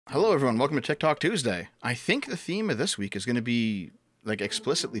Hello everyone, welcome to TikTok Tuesday. I think the theme of this week is going to be like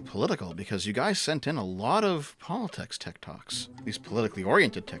explicitly political because you guys sent in a lot of politics TikToks, these politically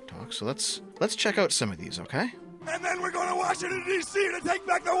oriented TikToks. So let's check out some of these, okay? And then we're going to Washington D.C. to take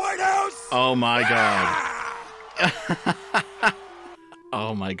back the White House. Oh my god.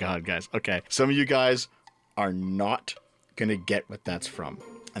 Oh my god, guys. Okay, some of you guys are not going to get what that's from.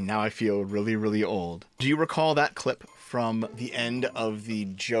 And now I feel really, really old. Do you recall that clip from the end of the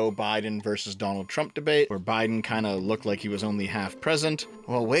Joe Biden versus Donald Trump debate, where Biden kind of looked like he was only half present?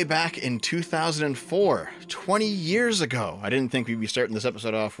 Well, way back in 2004, 20 years ago, I didn't think we'd be starting this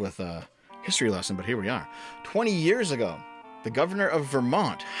episode off with a history lesson, but here we are. 20 years ago, the governor of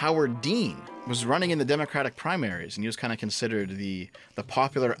Vermont, Howard Dean, was running in the Democratic primaries, and he was kind of considered the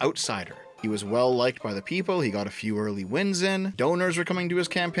popular outsider. He was well liked by the people, he got a few early wins in, donors were coming to his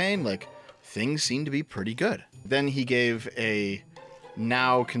campaign, like, things seemed to be pretty good. Then he gave a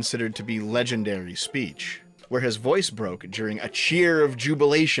now considered to be legendary speech, where his voice broke during a cheer of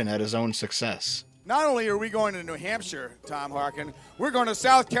jubilation at his own success. Not only are we going to New Hampshire, Tom Harkin, we're going to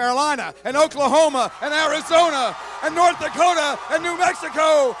South Carolina and Oklahoma and Arizona and North Dakota and New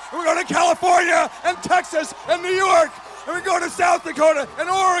Mexico. And we're going to California and Texas and New York. And we're going to South Dakota and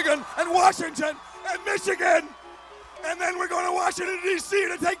Oregon and Washington and Michigan. And then we're going to Washington, D.C.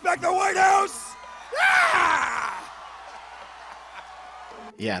 to take back the White House.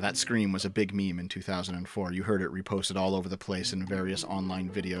 Yeah, that scream was a big meme in 2004. You heard it reposted all over the place in various online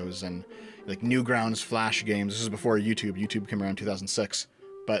videos and like Newgrounds Flash games. This is before YouTube. YouTube came around in 2006.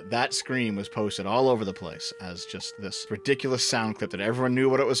 But that scream was posted all over the place as just this ridiculous sound clip that everyone knew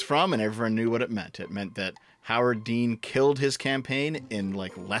what it was from and everyone knew what it meant. It meant that Howard Dean killed his campaign in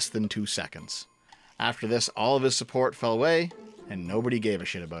like less than 2 seconds. After this, all of his support fell away, and nobody gave a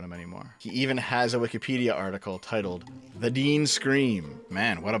shit about him anymore. He even has a Wikipedia article titled, "The Dean Scream."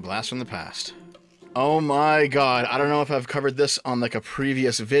 Man, what a blast from the past. Oh my god, I don't know if I've covered this on like a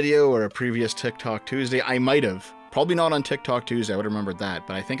previous video or a previous TikTok Tuesday. I might have. Probably not on TikTok Tuesday, I would have remembered that,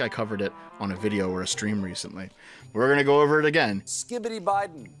 but I think I covered it on a video or a stream recently. We're gonna go over it again. Skibbity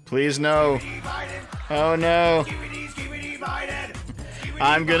Biden. Please no. Oh no.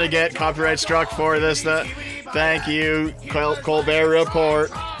 I'm gonna get copyright struck for this. Thank you, Colbert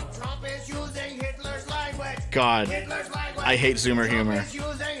Report. God, I hate Zoomer humor.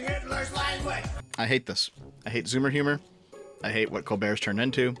 I hate this. I hate Zoomer humor. I hate what Colbert's turned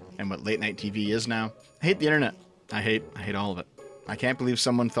into and what late night TV is now. I hate the internet. I hate all of it. I can't believe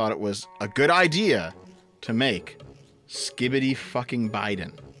someone thought it was a good idea to make Skibbity fucking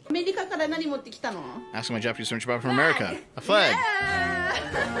Biden. Asking my Japanese friends about from America. A flag.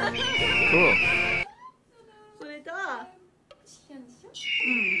 Cool.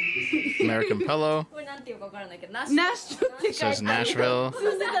 American pillow. Says Nashville. I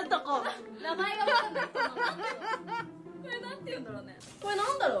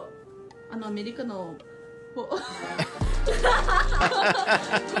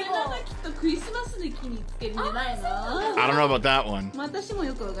don't know about that one.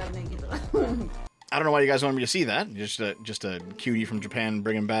 I don't know why you guys wanted me to see that. Just a cutie from Japan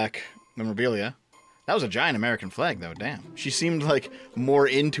bringing back memorabilia. That was a giant American flag, though. Damn. She seemed like more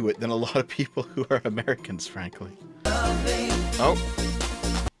into it than a lot of people who are Americans, frankly. Oh.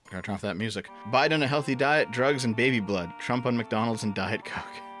 Gotta turn off that music. Biden, a healthy diet, drugs, and baby blood. Trump on McDonald's and Diet Coke.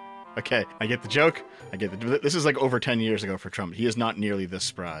 Okay, I get the joke. This is like over 10 years ago for Trump. He is not nearly this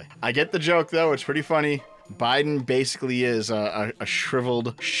spry. I get the joke, though. It's pretty funny. Biden basically is a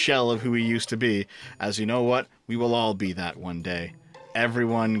shriveled shell of who he used to be. As you know what? We will all be that one day.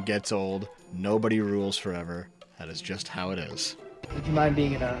 Everyone gets old. Nobody rules forever. That is just how it is. Would you mind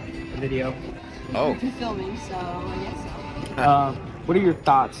being in a video? Oh. We're filming, so I guess so. What are your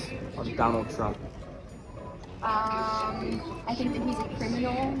thoughts on Donald Trump? I think that he's a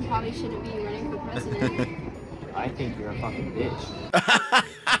criminal. He probably shouldn't be running for president. I think you're a fucking bitch.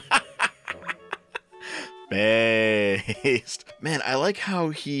 Based. Man, I like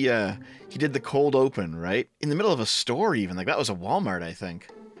how he did the cold open, right? In the middle of a store even. Like, that was a Walmart, I think.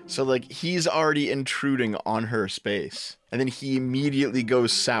 So, like, he's already intruding on her space. And then he immediately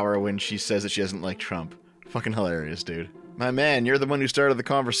goes sour when she says that she doesn't like Trump. Fucking hilarious, dude. My man, you're the one who started the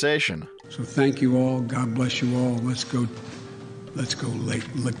conversation. So thank you all. God bless you all. Let's go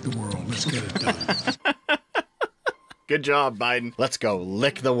lick the world. Let's get it done. Good job, Biden. Let's go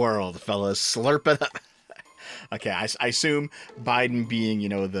lick the world, fellas. Slurp it up. Okay, I assume Biden being, you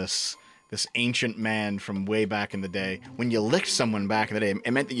know, this ancient man from way back in the day. When you licked someone back in the day,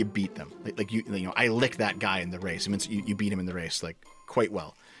 it meant that you beat them. Like you know, I licked that guy in the race. It means you beat him in the race, like, quite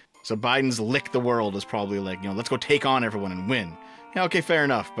well. So Biden's lick the world is probably like, you know, let's go take on everyone and win. Yeah, okay, fair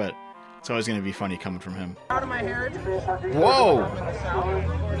enough, but it's always going to be funny coming from him. Out of my heritage. Whoa! I'm in the South,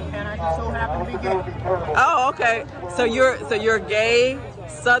 and I just so happen to be gay. Oh, okay. So you're gay,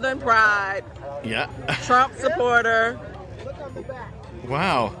 Southern pride, Yeah. Trump supporter,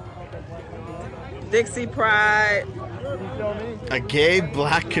 Wow. Dixie pride, A gay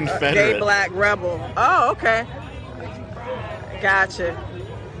black Confederate. gay black rebel. Oh, okay. Gotcha.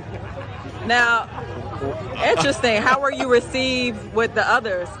 Now, interesting. How were you received with the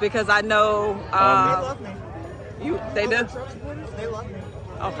others? Because I know They love me. they do. They love me.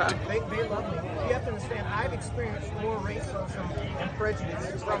 Okay. They love me. You have to understand, I've experienced more racism and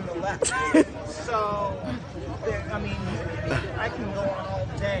prejudice from the left. So, I mean, I can go on all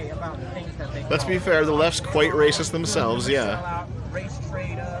day about the things that they Let's call be fair, the left's quite racist themselves, yeah. Sellout, race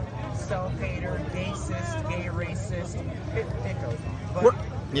trader, self-hater, gayist, gay racist. It goes on. But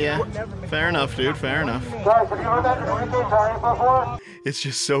Yeah, fair enough, dude, fair enough. Guys, have you heard that term before? It's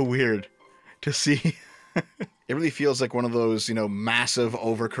just so weird to see. It really feels like one of those, you know, massive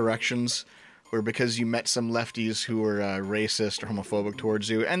overcorrections where because you met some lefties who were racist or homophobic towards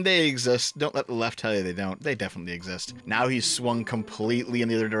you, and they exist, don't let the left tell you they don't. They definitely exist. Now he's swung completely in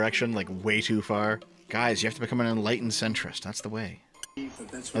the other direction, like way too far. Guys, you have to become an enlightened centrist. That's the way.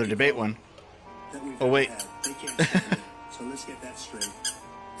 Another debate one. Oh, wait. They can't stand it. So let's get that straight.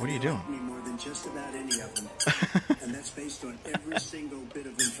 What are you doing? Me more than just about any of them. And that's based on every single bit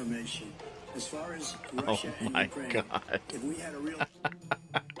of information. As far as Russia and Ukraine, if we had a real...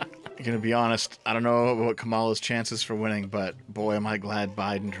 I'm gonna be honest, I don't know about Kamala's chances for winning, but boy am I glad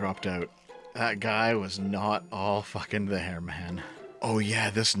Biden dropped out. That guy was not all fucking there, man. Oh yeah,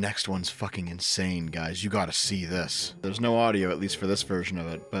 this next one's fucking insane, guys. You gotta see this. There's no audio, at least for this version of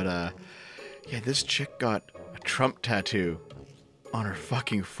it, but yeah, this chick got a Trump tattoo on her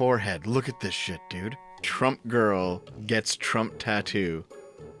fucking forehead. Look at this shit, dude. Trump girl gets Trump tattoo.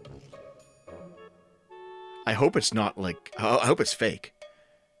 I hope it's not like... I hope it's fake.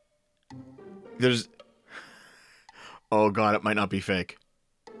 There's... Oh god, it might not be fake.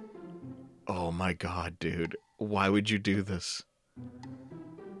 Oh my god, dude. Why would you do this?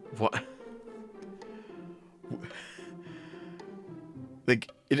 What?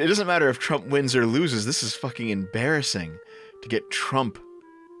 Like, it doesn't matter if Trump wins or loses. This is fucking embarrassing. To get Trump.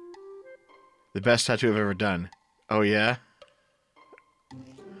 The best tattoo I've ever done. Oh yeah?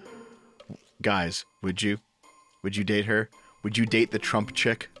 Guys, would you? Would you date her? Would you date the Trump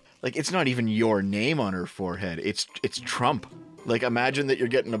chick? Like, it's not even your name on her forehead. It's Trump. Like, imagine that you're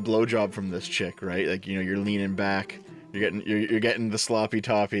getting a blowjob from this chick, right? Like, you know, you're leaning back, you're getting the sloppy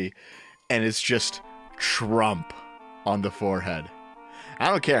toppy, and it's just Trump on the forehead. I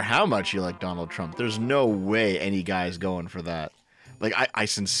don't care how much you like Donald Trump. There's no way any guy's going for that. Like, I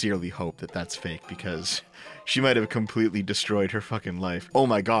sincerely hope that that's fake, because she might have completely destroyed her fucking life. Oh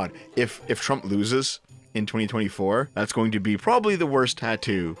my god, if Trump loses in 2024, that's going to be probably the worst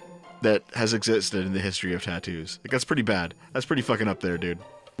tattoo that has existed in the history of tattoos. Like, that's pretty bad. That's pretty fucking up there, dude.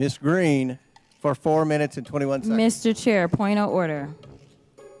 Ms. Green, for 4 minutes and 21 seconds. Mr. Chair, point of order.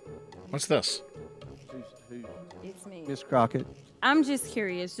 What's this? It's me. Ms. Crockett. I'm just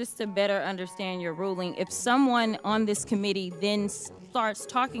curious, just to better understand your ruling. If someone on this committee then starts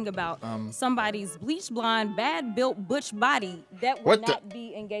talking about somebody's bleach blonde, bad built butch body, that would not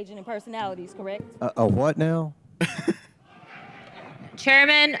be engaging in personalities, correct? A what now?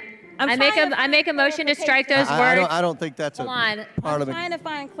 Chairman, I make a motion to strike those words. I don't think that's a I'm parliament. trying to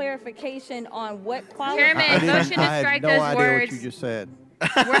find clarification on what quality. Chairman, motion to strike those I had no idea words. what you just said.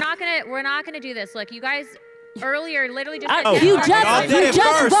 We're not gonna do this. Look, you guys earlier literally just said you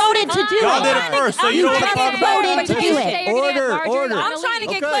just voted to do it. Y'all did it first, so you don't want to talk about voted to do it. Order. I'm trying to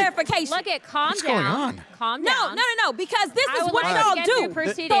get clarification. Look at calm What's down. going on? Calm down. No, because this I is would what like y'all to get do. through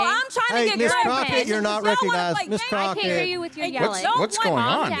proceedings. So I'm trying to get Ms. clarification. Crockett, you're not recognized. Ms. I Crockett. can't hear you with your yelling. What's going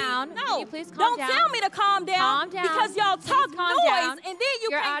Calm on? down. No, Can you please calm don't down? tell me to calm down. Calm down. Because y'all talk Please calm noise down. and then you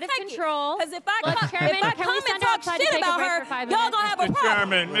You're can't out of take control. Because if I Look, come, Chairman, if I can come we and send talk outside to shit take a about break her, for 5 y'all gonna minutes? have a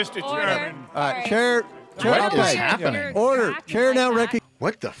problem. Mr. Order. Chairman. Chair. What okay. is happening? You're Order. acting Chair like now that. recognize.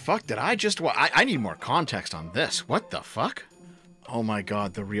 What the fuck did I just... I need more context on this. What the fuck? Oh my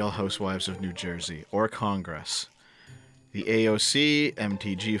god, the Real Housewives of New Jersey. Or Congress. The AOC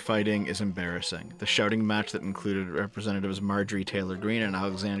MTG fighting is embarrassing. The shouting match that included Representatives Marjorie Taylor Greene and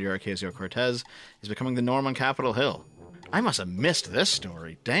Alexandria Ocasio-Cortez is becoming the norm on Capitol Hill. I must have missed this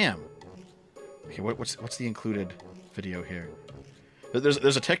story. Damn. Okay, what's the included video here? There's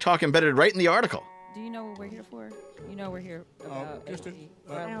a TikTok embedded right in the article. Do you know what we're here for? You know we're here about just a-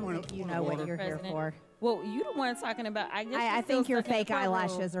 I don't think you know what you're here for. Well, you the one talking about. I think your fake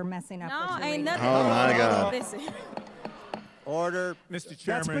eyelashes are messing up. No, with your ain't reading. nothing. Oh my god. Listen. Order. Mr. Chairman,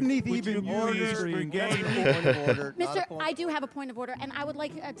 That's beneath would even you your please screen. regain Order. Mister, I do have a point of order, and I would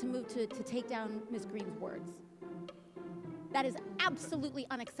like to move to take down Ms. Green's words. That is absolutely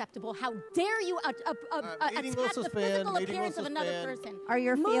unacceptable. How dare you attack the physical appearance of another person? Are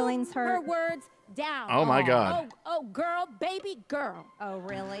your feelings hurt? Her words down. Oh, my God. Oh, girl, baby girl. Oh,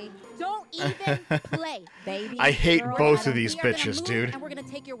 really? Don't even play, baby. I hate girl. both of these We are gonna bitches, move, dude. And we're going to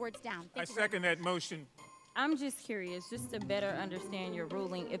take your words down. I second that motion. I'm just curious, just to better understand your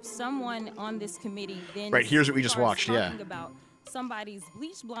ruling. If someone on this committee then Right, here's what we just starts watched, yeah. talking about somebody's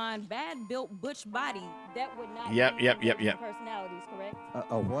bleach blonde, bad built butch body, that would not Yep, be yep. personalities, correct?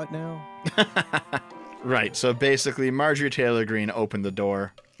 A what now? Right, so basically Marjorie Taylor Greene opened the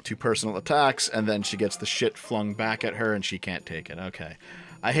door to personal attacks, and then she gets the shit flung back at her, and she can't take it. Okay.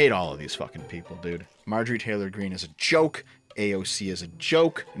 I hate all of these fucking people, dude. Marjorie Taylor Greene is a joke. AOC is a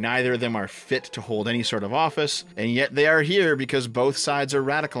joke. Neither of them are fit to hold any sort of office, and yet they are here because both sides are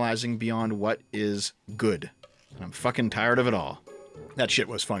radicalizing beyond what is good. And I'm fucking tired of it all. That shit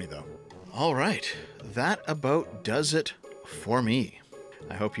was funny, though. All right, that about does it for me.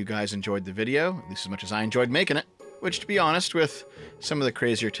 I hope you guys enjoyed the video, at least as much as I enjoyed making it, which, to be honest, with some of the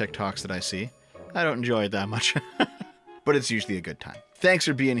crazier TikToks that I see, I don't enjoy it that much. But it's usually a good time. Thanks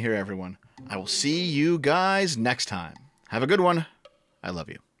for being here, everyone. I will see you guys next time. Have a good one. I love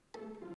you.